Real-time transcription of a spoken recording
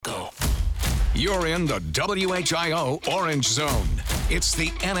You're in the WHIO Orange Zone. It's the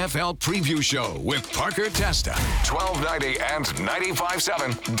NFL Preview Show with Parker Testa. 1290 and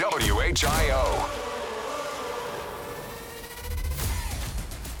 95.7 WHIO.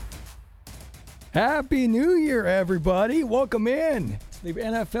 Happy New Year, everybody. Welcome in. It's the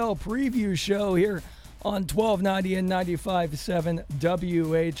NFL Preview Show here on 1290 and 95.7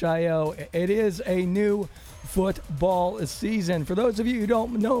 WHIO. It is a new football season. For those of you who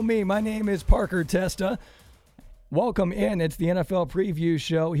don't know me, my name is Parker Testa. Welcome in. It's the NFL Preview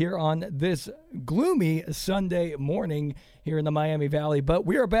Show here on this gloomy Sunday morning here in the Miami Valley. But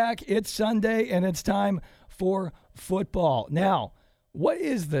we are back. It's Sunday, and it's time for football. Now, what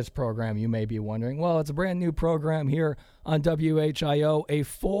is this program, you may be wondering? Well, it's a brand new program here on WHIO, a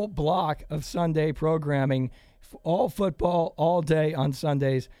full block of Sunday programming, all football, all day on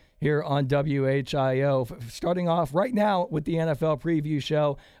Sundays here on WHIO. Starting off right now with the NFL Preview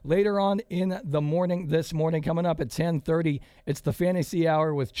Show. Later on in the morning, this morning, coming up at 10:30, it's the Fantasy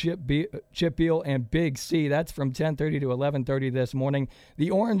Hour with Chip Beal and Big C. That's from 10:30 to 11:30 this morning. The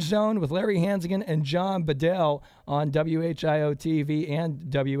Orange Zone with Larry Hansigan and John Bedell on WHIO TV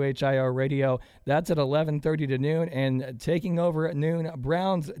and WHIO Radio. That's at 11:30 to noon. And taking over at noon,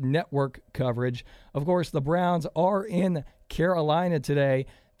 Browns Network coverage. Of course, the Browns are in Carolina today,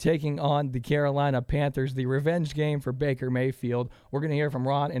 taking on the Carolina Panthers, the revenge game for Baker Mayfield. We're going to hear from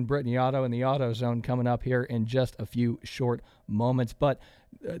Ron and Brittany Otto in the Otto Zone coming up here in just a few short moments. But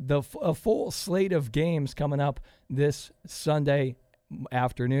a full slate of games coming up this Sunday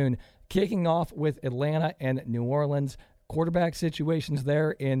afternoon, kicking off with Atlanta and New Orleans. Quarterback situations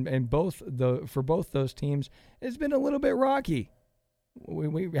there for both those teams has been a little bit rocky.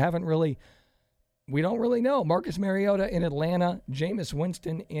 We don't really know. Marcus Mariota in Atlanta, Jameis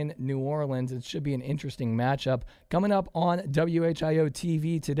Winston in New Orleans. It should be an interesting matchup. Coming up on WHIO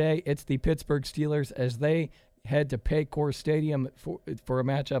TV today, it's the Pittsburgh Steelers as they head to Paycor Stadium for a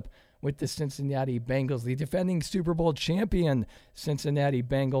matchup with the Cincinnati Bengals, the defending Super Bowl champion Cincinnati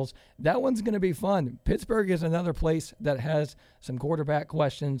Bengals. That one's going to be fun. Pittsburgh is another place that has some quarterback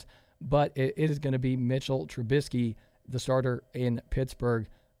questions, but it is going to be Mitchell Trubisky, the starter in Pittsburgh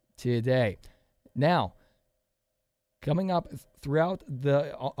today. Now, coming up throughout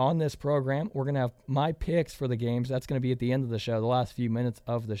on this program, we're going to have my picks for the games. That's going to be at the end of the show, the last few minutes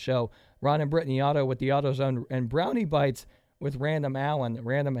of the show. Ron and Brittany Otto with the Otto Zone and Brownie Bites with Random Allen.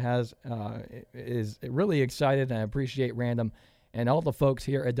 Random is really excited, and I appreciate Random and all the folks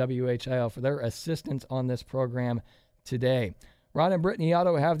here at WHIO for their assistance on this program today. Ron and Brittany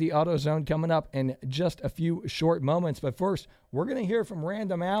Otto have the Otto Zone coming up in just a few short moments. But first, we're going to hear from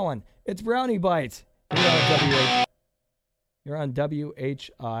Random Allen. It's Brownie Bites. You're on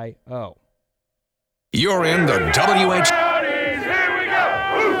WHIO. You're in the WHIO. Here we go.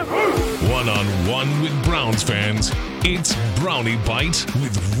 One-on-one with Browns fans, it's Brownie Bite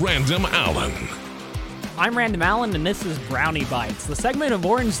with Random Allen. I'm Random Allen, and this is Brownie Bites, the segment of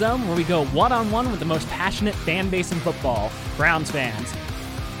Orange Zone where we go one-on-one with the most passionate fan base in football, Browns fans.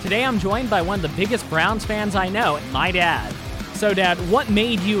 Today I'm joined by one of the biggest Browns fans I know, my dad. So, Dad, what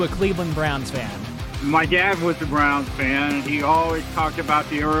made you a Cleveland Browns fan? My dad was a Browns fan. He always talked about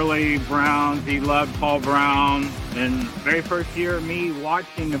the early Browns. He loved Paul Brown. And the very first year of me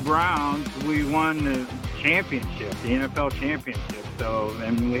watching the Browns, we won the championship, the NFL championship. So,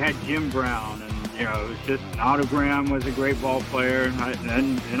 and we had Jim Brown, and you know, it was just Otto Graham was a great ball player, and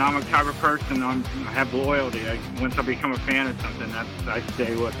I'm a type of person. I have loyalty. Once I become a fan of something, I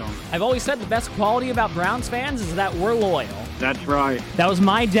stay with them. I've always said the best quality about Browns fans is that we're loyal. That's right. That was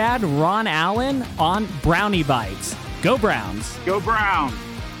my dad, Ron Allen, on Brownie Bites. Go Browns. Go Browns.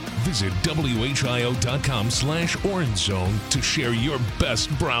 Visit WHIO.com/Orange Zone to share your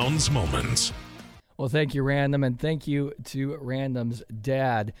best Browns moments. Well, thank you, Random, and thank you to Random's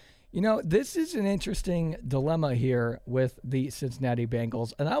dad. You know, this is an interesting dilemma here with the Cincinnati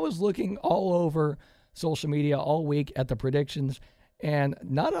Bengals, and I was looking all over social media all week at the predictions, and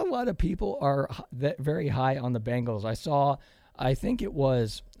not a lot of people are very high on the Bengals. I think it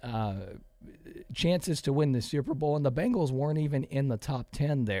was chances to win the Super Bowl, and the Bengals weren't even in the top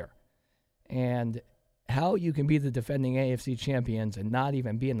 10 there. And how you can be the defending AFC champions and not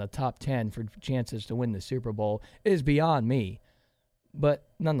even be in the top 10 for chances to win the Super Bowl is beyond me. But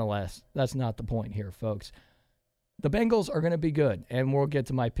nonetheless, that's not the point here, folks. The Bengals are going to be good, and we'll get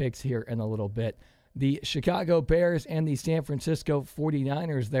to my picks here in a little bit. The Chicago Bears and the San Francisco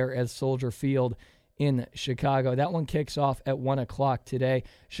 49ers there at Soldier Field in Chicago. That one kicks off at 1 o'clock today.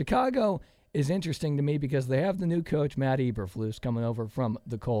 Chicago is interesting to me because they have the new coach, Matt Eberflus, coming over from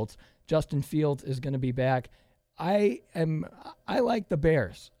the Colts. Justin Fields is going to be back. I like the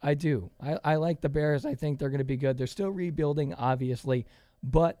Bears. I do. I like the Bears. I think they're going to be good. They're still rebuilding, obviously,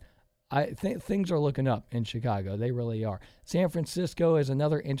 but I think things are looking up in Chicago. They really are. San Francisco is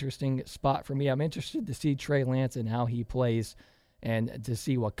another interesting spot for me. I'm interested to see Trey Lance and how he plays and to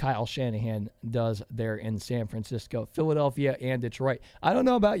see what Kyle Shanahan does there in San Francisco, Philadelphia, and Detroit. I don't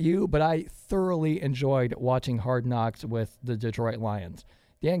know about you, but I thoroughly enjoyed watching Hard Knocks with the Detroit Lions.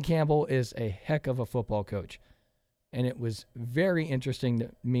 Dan Campbell is a heck of a football coach, and it was very interesting to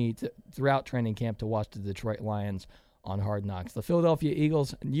me throughout training camp to watch the Detroit Lions on Hard Knocks. The Philadelphia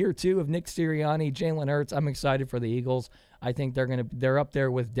Eagles, year 2 of Nick Sirianni, Jalen Hurts. I'm excited for the Eagles. I think they're up there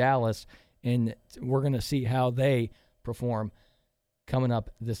with Dallas, and we're going to see how they perform coming up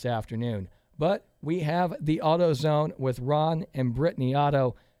this afternoon. But we have the Otto Zone with Ron and Brittany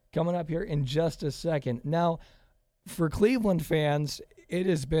Otto coming up here in just a second. Now, for Cleveland fans, it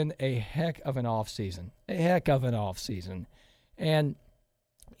has been a heck of an offseason. And,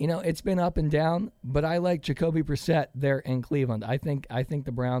 you know, it's been up and down, but I like Jacoby Brissett there in Cleveland. I think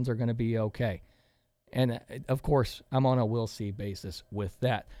the Browns are going to be okay. And, of course, I'm on a we'll see basis with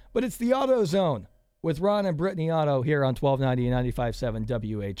that. But it's the Otto Zone with Ron and Brittany Otto here on 1290 and 95.7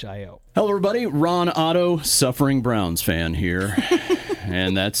 WHIO. Hello, everybody. Ron Otto, suffering Browns fan here.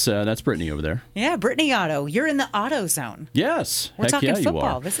 And that's Brittany over there. Yeah, Brittany Otto. You're in the Otto Zone. Yes. We're Heck talking yeah, football. You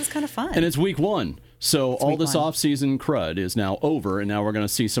are. This is kind of fun. And it's week 1. So all this one. off-season crud is now over, and now we're going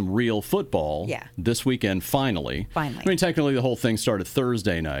to see some real football this weekend, finally. I mean, technically, the whole thing started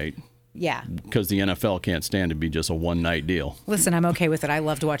Thursday night. Yeah. Because the NFL can't stand to be just a one-night deal. Listen, I'm okay with it. I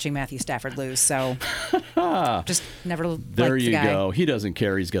loved watching Matthew Stafford lose, so just never liked there the you guy. go. He doesn't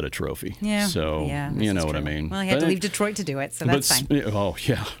care. He's got a trophy. Yeah. So, you know what I mean. Well, he had to leave Detroit to do it, so that's fine. Oh,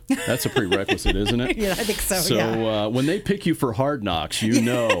 yeah. That's a prerequisite, isn't it? Yeah, I think so, So when they pick you for Hard Knocks, you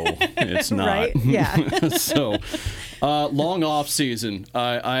know it's not. Right? Yeah. So long off season.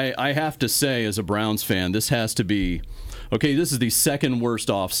 I have to say, as a Browns fan, this has to be... Okay, this is the second worst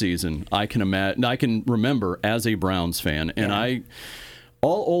offseason I can remember as a Browns fan. And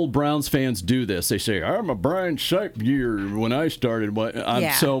all old Browns fans do this. They say, I'm a Brian Shipe year when I started.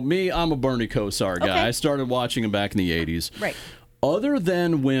 So I'm a Bernie Kosar guy. Okay. I started watching him back in the 80s. Right. Other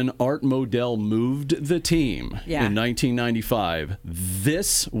than when Art Modell moved the team in 1995,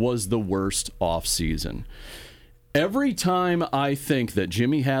 this was the worst offseason. Every time I think that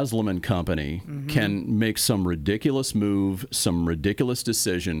Jimmy Haslam and company can make some ridiculous move, some ridiculous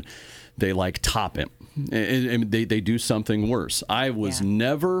decision, they top him. And they do something worse. I was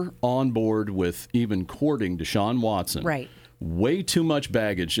never on board with even courting Deshaun Watson. Right. Way too much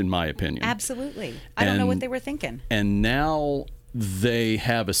baggage, in my opinion. Absolutely. I don't know what they were thinking. And now they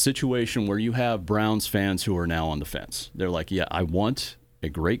have a situation where you have Browns fans who are now on the fence. They're like, yeah, I want a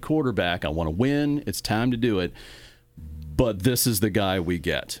great quarterback. I want to win. It's time to do it. But this is the guy we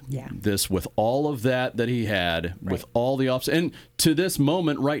get. Yeah. This, with all of that he had, with all the offs. And to this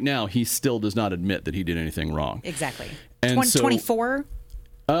moment right now, he still does not admit that he did anything wrong. Exactly. And 24?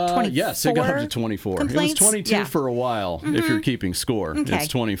 Yes, it got up to 24. Complaints? It was 22 for a while, if you're keeping score. Okay. It's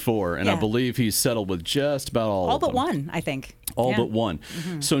 24. And I believe he's settled with just about all of them. All but one, I think. All but one.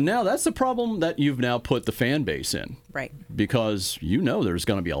 So now that's the problem that you've now put the fan base in. Right. Because there's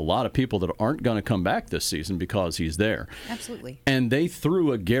going to be a lot of people that aren't going to come back this season because he's there. Absolutely. And they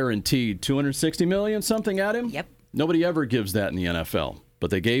threw a guaranteed $260 million something at him. Yep. Nobody ever gives that in the NFL. But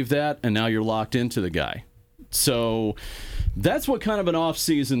they gave that, and now you're locked into the guy. So that's what kind of an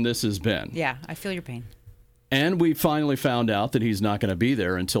offseason this has been. Yeah, I feel your pain. And we finally found out that he's not going to be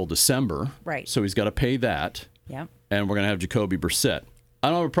there until December. Right. So he's got to pay that. Yep. And we're going to have Jacoby Brissett. I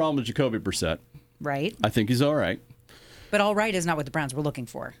don't have a problem with Jacoby Brissett. Right. I think he's all right. But all right is not what the Browns were looking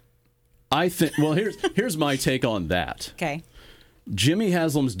for. I think, well, here's my take on that. Okay. Jimmy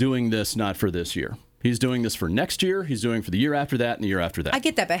Haslam's doing this not for this year. He's doing this for next year. He's doing it for the year after that and the year after that. I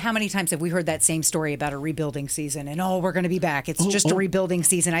get that, but how many times have we heard that same story about a rebuilding season and, we're going to be back. It's just a rebuilding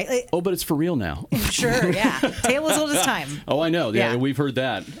season. But it's for real now. Sure, yeah. Tale as old as time. Oh, I know. Yeah, we've heard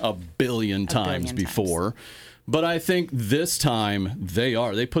that a billion times before. But I think this time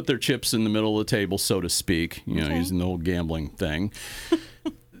they put their chips in the middle of the table, so to speak, using the old gambling thing,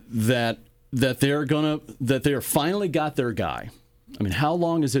 that they're finally got their guy. I mean, how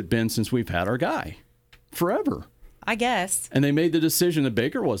long has it been since we've had our guy? Forever. I guess. And they made the decision that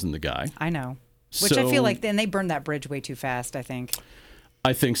Baker wasn't the guy. I know. Which I feel like then they burned that bridge way too fast, I think.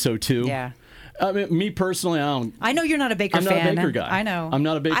 I think so, too. Yeah. I mean, me personally, I know you're not a Baker fan. I'm not a Baker guy. I know. I'm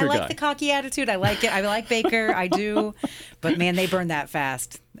not a Baker guy. I like the cocky attitude. I like it. I like Baker. I do. But, man, they burned that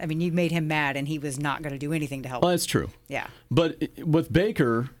fast. I mean, you made him mad, and he was not going to do anything to help. Well, that's true. Yeah. But with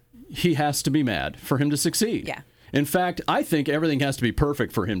Baker, he has to be mad for him to succeed. Yeah. In fact, I think everything has to be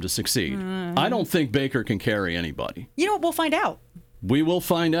perfect for him to succeed. I don't think Baker can carry anybody. You know what? We'll find out. We will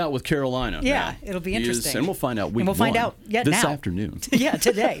find out with Carolina. Yeah, it'll be interesting. And we'll find out this afternoon. Yeah,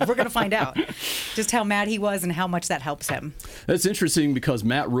 today. We're going to find out just how mad he was and how much that helps him. That's interesting because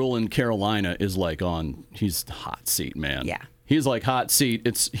Matt Rule in Carolina is he's hot seat, man. Yeah. He's like hot seat.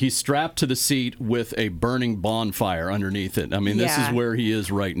 He's strapped to the seat with a burning bonfire underneath it. I mean, this is where he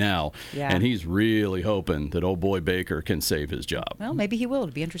is right now. Yeah. And he's really hoping that old boy Baker can save his job. Well, maybe he will.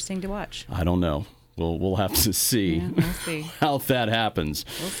 It'll be interesting to watch. I don't know. We'll have to see, we'll see how that happens.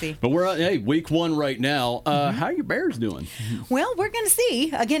 We'll see. But we're week 1 right now. How are your Bears doing? Well, we're going to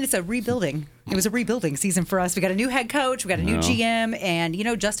see. Again, it's a rebuilding. It was a rebuilding season for us. We got a new head coach. We got a new GM. And,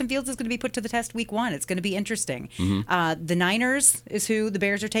 Justin Fields is going to be put to the test week 1. It's going to be interesting. The Niners is who the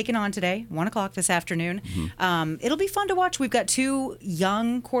Bears are taking on today, 1 o'clock this afternoon. It'll be fun to watch. We've got 2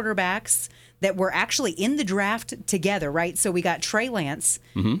 young quarterbacks that were actually in the draft together, right? So we got Trey Lance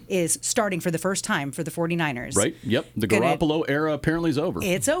is starting for the first time for the 49ers. Right, yep. The Garoppolo era apparently is over.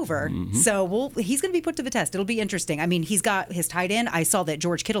 It's over. So he's going to be put to the test. It'll be interesting. I mean, he's got his tight end. I saw that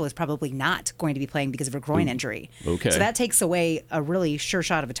George Kittle is probably not going to be playing because of a groin injury. Okay. So that takes away a really sure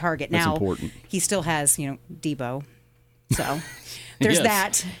shot of a target. That's now, important. He still has, Debo. So... There's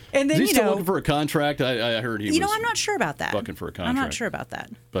that. And then, is he still looking for a contract? I heard he was. I'm not sure about that. Looking for a contract. I'm not sure about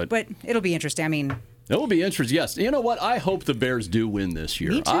that. But it'll be interesting. I mean, it will be interesting. Yes. You know what? I hope the Bears do win this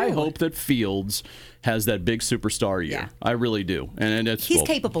year. Me too. I hope that Fields has that big superstar year. Yeah. I really do. And he's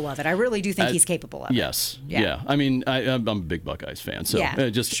capable of it. I really do think he's capable of it. Yes. Yeah. I mean, I'm a big Buckeyes fan, so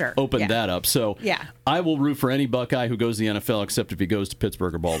just open that up. So I will root for any Buckeye who goes to the NFL except if he goes to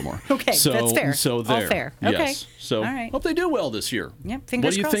Pittsburgh or Baltimore. Okay, that's fair. So there. All fair. Yes. Okay. So all right. Hope they do well this year. Yeah, fingers crossed.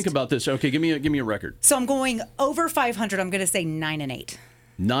 What do you crossed. think about this? Okay, give me a record. So I'm going over 500. I'm going to say 9-8.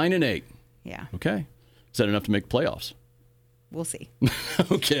 9-8. Yeah. Okay. Is that enough to make playoffs? We'll see.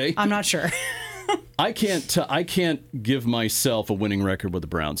 Okay. I'm not sure. I can't give myself a winning record with the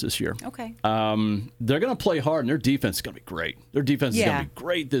Browns this year. Okay. They're going to play hard, and their defense is going to be great. Their defense is going to be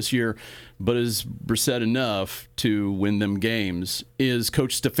great this year. But is Brissett enough to win them games? Is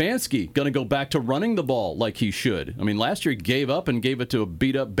Coach Stefanski going to go back to running the ball like he should? I mean, last year he gave up and gave it to a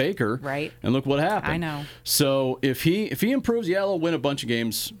beat-up Baker. Right. And look what happened. I know. So if he improves, they'll win a bunch of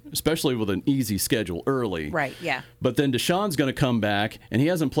games, especially with an easy schedule early. Right, yeah. But then Deshaun's going to come back, and he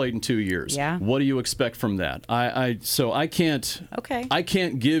hasn't played in 2 years. Yeah. What do you expect from that? I can't. Okay. I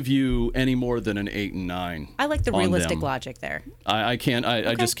can't give you any more than an 8 and 9. I like the realistic logic there. I can't.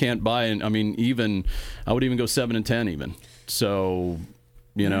 I just can't buy it. I mean, I would even go 7 and 10 even. So,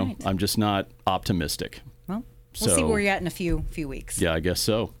 right. I'm just not optimistic. Well, we'll see where you're at in a few weeks. Yeah, I guess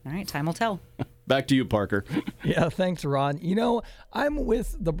so. All right, time will tell. Back to you, Parker. Yeah, thanks, Ron. I'm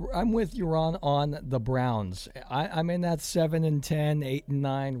with you, Ron, on the Browns. I'm in that 7 and 10, 8 and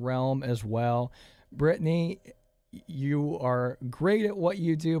 9 realm as well. Brittany, you are great at what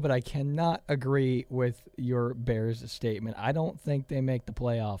you do, but I cannot agree with your Bears statement. I don't think they make the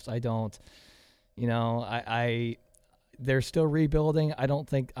playoffs. I don't. They're still rebuilding. I don't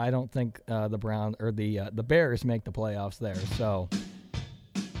think the Browns or the Bears make the playoffs there. So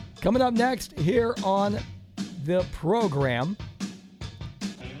coming up next here on the program,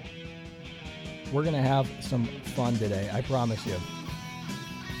 we're gonna have some fun today. I promise you.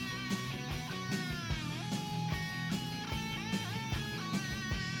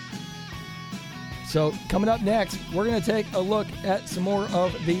 So coming up next, we're going to take a look at some more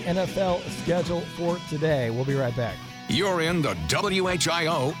of the NFL schedule for today. We'll be right back. You're in the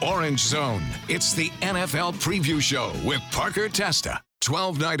WHIO Orange Zone. It's the NFL Preview Show with Parker Testa.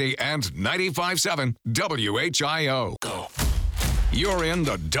 1290 and 95.7 WHIO. Go. You're in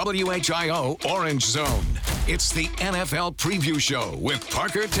the WHIO Orange Zone. It's the NFL Preview Show with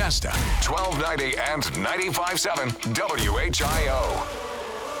Parker Testa. 1290 and 95.7 WHIO.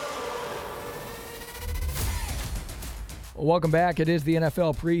 Welcome back. It is the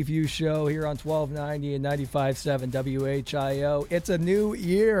NFL Preview Show here on 1290 and 95.7 WHIO. It's a new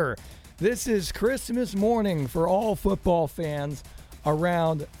year. This is Christmas morning for all football fans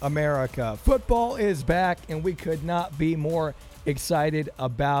around America. Football is back, and we could not be more excited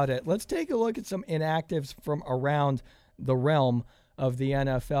about it. Let's take a look at some inactives from around the realm of the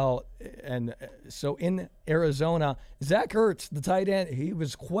NFL. And so in Arizona, Zach Ertz, the tight end, he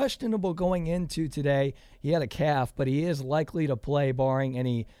was questionable going into today. He had a calf, but he is likely to play barring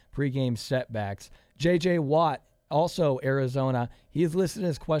any pregame setbacks. J.J. Watt Also, Arizona, he is listed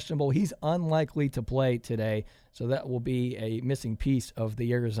as questionable. He's unlikely to play today, so that will be a missing piece of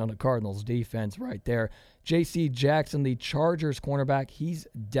the Arizona Cardinals defense right there. J.C. Jackson, the Chargers cornerback, he's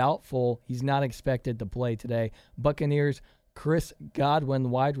doubtful. He's not expected to play today. Buccaneers, Chris Godwin,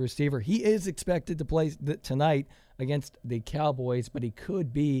 wide receiver, he is expected to play tonight against the Cowboys, but he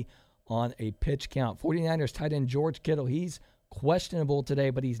could be on a pitch count. 49ers tight end George Kittle, he's questionable today,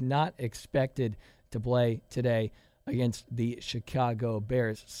 but he's not expected to play today against the Chicago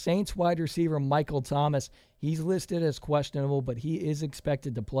Bears. Saints wide receiver Michael Thomas, he's listed as questionable, but he is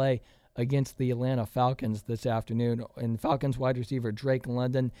expected to play against the Atlanta Falcons this afternoon. And Falcons wide receiver Drake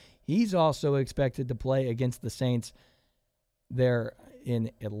London, he's also expected to play against the Saints there in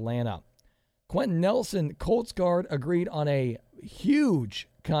Atlanta. Quentin Nelson, Colts guard, agreed on a huge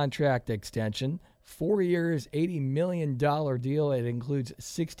contract extension. 4 years, $80 million deal. It includes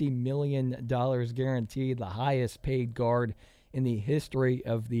 $60 million guaranteed, the highest paid guard in the history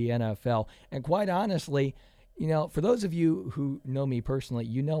of the NFL. And quite honestly, for those of you who know me personally,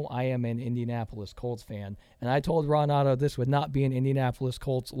 I am an Indianapolis Colts fan. And I told Ron Otto this would not be an Indianapolis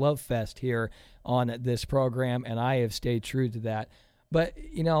Colts love fest here on this program, and I have stayed true to that. But,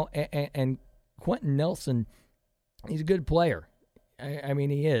 and Quentin Nelson, he's a good player. I mean,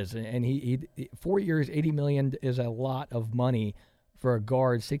 he is. And he 4 years, $80 million is a lot of money for a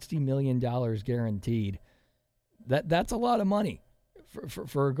guard, $60 million guaranteed. That's a lot of money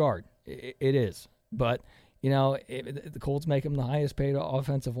for a guard. It is. But, the Colts make him the highest paid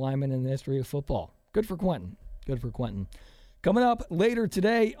offensive lineman in the history of football. Good for Quentin. Coming up later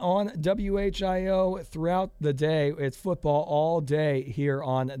today on WHIO throughout the day, it's football all day here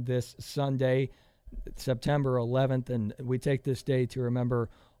on this Sunday, September 11th, and we take this day to remember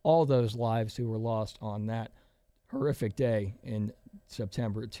all those lives who were lost on that horrific day in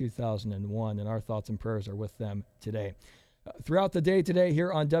September 2001, and our thoughts and prayers are with them today. Throughout the day today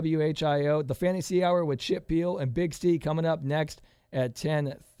here on WHIO, the Fantasy Hour with Chip Peel and Big C coming up next at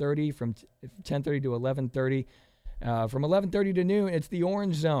 10:30, from 10:30 to 11:30. From 11:30 to noon, it's the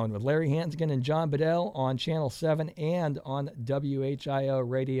Orange Zone with Larry Hansgen and John Bedell on Channel 7 and on WHIO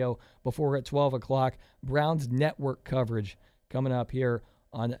Radio. Before at 12 o'clock, Browns Network coverage coming up here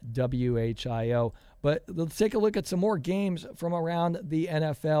on WHIO. But let's take a look at some more games from around the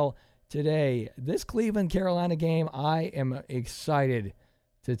NFL today. This Cleveland-Carolina game, I am excited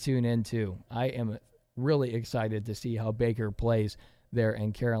to tune into. I am really excited to see how Baker plays there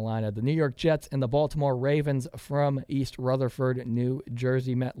in Carolina. The New York Jets and the Baltimore Ravens from East Rutherford, New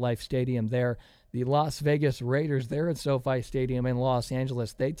Jersey, MetLife Stadium there. The Las Vegas Raiders, they're at SoFi Stadium in Los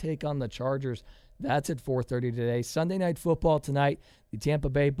Angeles. They take on the Chargers. That's at 4:30 today. Sunday Night Football tonight, the Tampa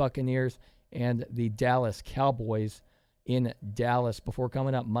Bay Buccaneers and the Dallas Cowboys in Dallas. Before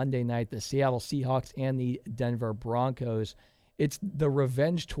coming up Monday night, the Seattle Seahawks and the Denver Broncos. It's the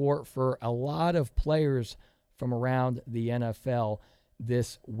revenge tour for a lot of players from around the NFL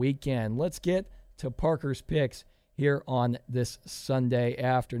this weekend. Let's get to Parker's picks here on this Sunday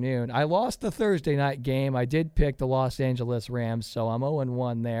afternoon. I lost the Thursday night game. I did pick the Los Angeles Rams, so I'm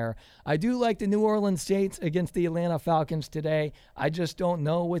 0-1 there. I do like the New Orleans Saints against the Atlanta Falcons today. I just don't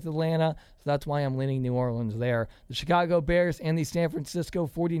know with Atlanta, so that's why I'm leaning New Orleans there. The Chicago Bears and the San Francisco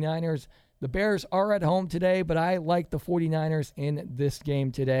 49ers. The Bears are at home today, but I like the 49ers in this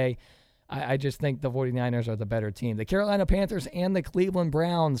game today. I just think the 49ers are the better team. The Carolina Panthers and the Cleveland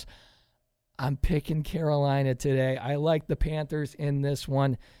Browns. I'm picking Carolina today. I like the Panthers in this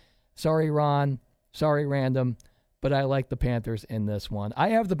one. Sorry, Ron. Sorry, Random. But I like the Panthers in this one. I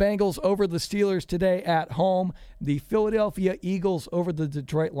have the Bengals over the Steelers today at home. The Philadelphia Eagles over the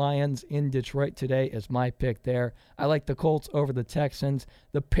Detroit Lions in Detroit today is my pick there. I like the Colts over the Texans.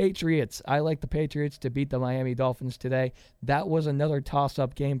 The Patriots. I like the Patriots to beat the Miami Dolphins today. That was another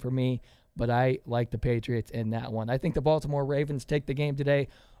toss-up game for me, but I like the Patriots in that one. I think the Baltimore Ravens take the game today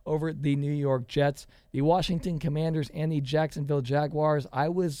over the New York Jets. The Washington Commanders and the Jacksonville Jaguars. I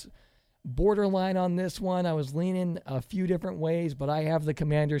was borderline on this one. I was leaning a few different ways, but I have the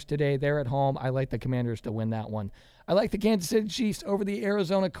Commanders today. They're at home. I like the Commanders to win that one. I like the Kansas City Chiefs over the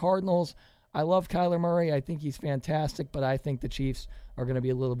Arizona Cardinals. I love Kyler Murray. I think he's fantastic, but I think the Chiefs are going to be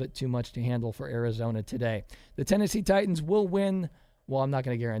a little bit too much to handle for Arizona today. The Tennessee Titans will win. Well, I'm not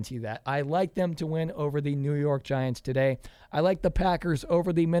going to guarantee that. I like them to win over the New York Giants today. I like the Packers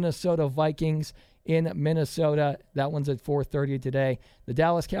over the Minnesota Vikings in Minnesota. That one's at 4:30 today. The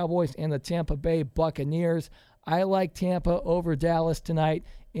Dallas Cowboys and the Tampa Bay Buccaneers. I like Tampa over Dallas tonight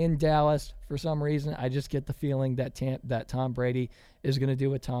in Dallas. For some reason, I just get the feeling that Tom Brady is going to do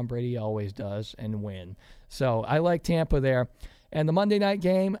what Tom Brady always does and win. So I like Tampa there. And the Monday night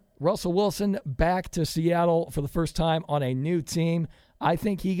game, Russell Wilson back to Seattle for the first time on a new team. I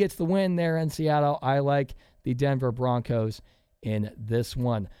think he gets the win there in Seattle. I like the Denver Broncos in this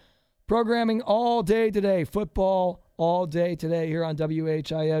one. Programming all day today, football all day today here on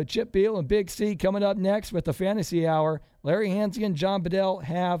WHIO. Chip Beal and Big C coming up next with the Fantasy Hour. Larry Hansey and John Bedell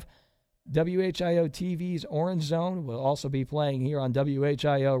have WHIO TV's Orange Zone. Will also be playing here on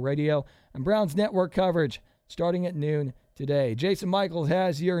WHIO Radio and Browns Network coverage starting at noon today. Jason Michaels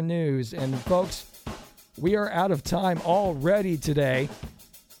has your news. And folks, we are out of time already today.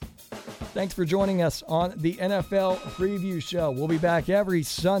 Thanks for joining us on the NFL Preview Show. We'll be back every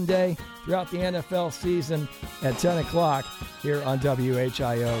Sunday throughout the NFL season at 10 o'clock here on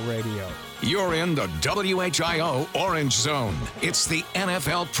WHIO Radio. You're in the WHIO Orange Zone. It's the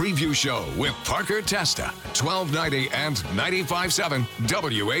NFL Preview Show with Parker Testa, 1290 and 95.7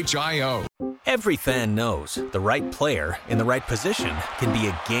 WHIO. Every fan knows the right player in the right position can be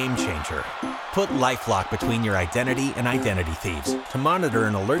a game changer. Put LifeLock between your identity and identity thieves to monitor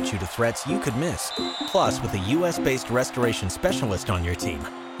and alert you to threats you could miss. Plus, with a U.S.-based restoration specialist on your team,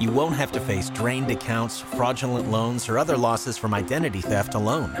 you won't have to face drained accounts, fraudulent loans, or other losses from identity theft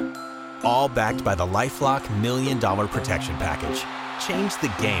alone. All backed by the LifeLock $1 Million Protection Package. Change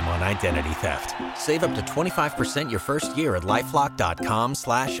the game on identity theft. Save up to 25% your first year at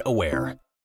LifeLock.com/aware.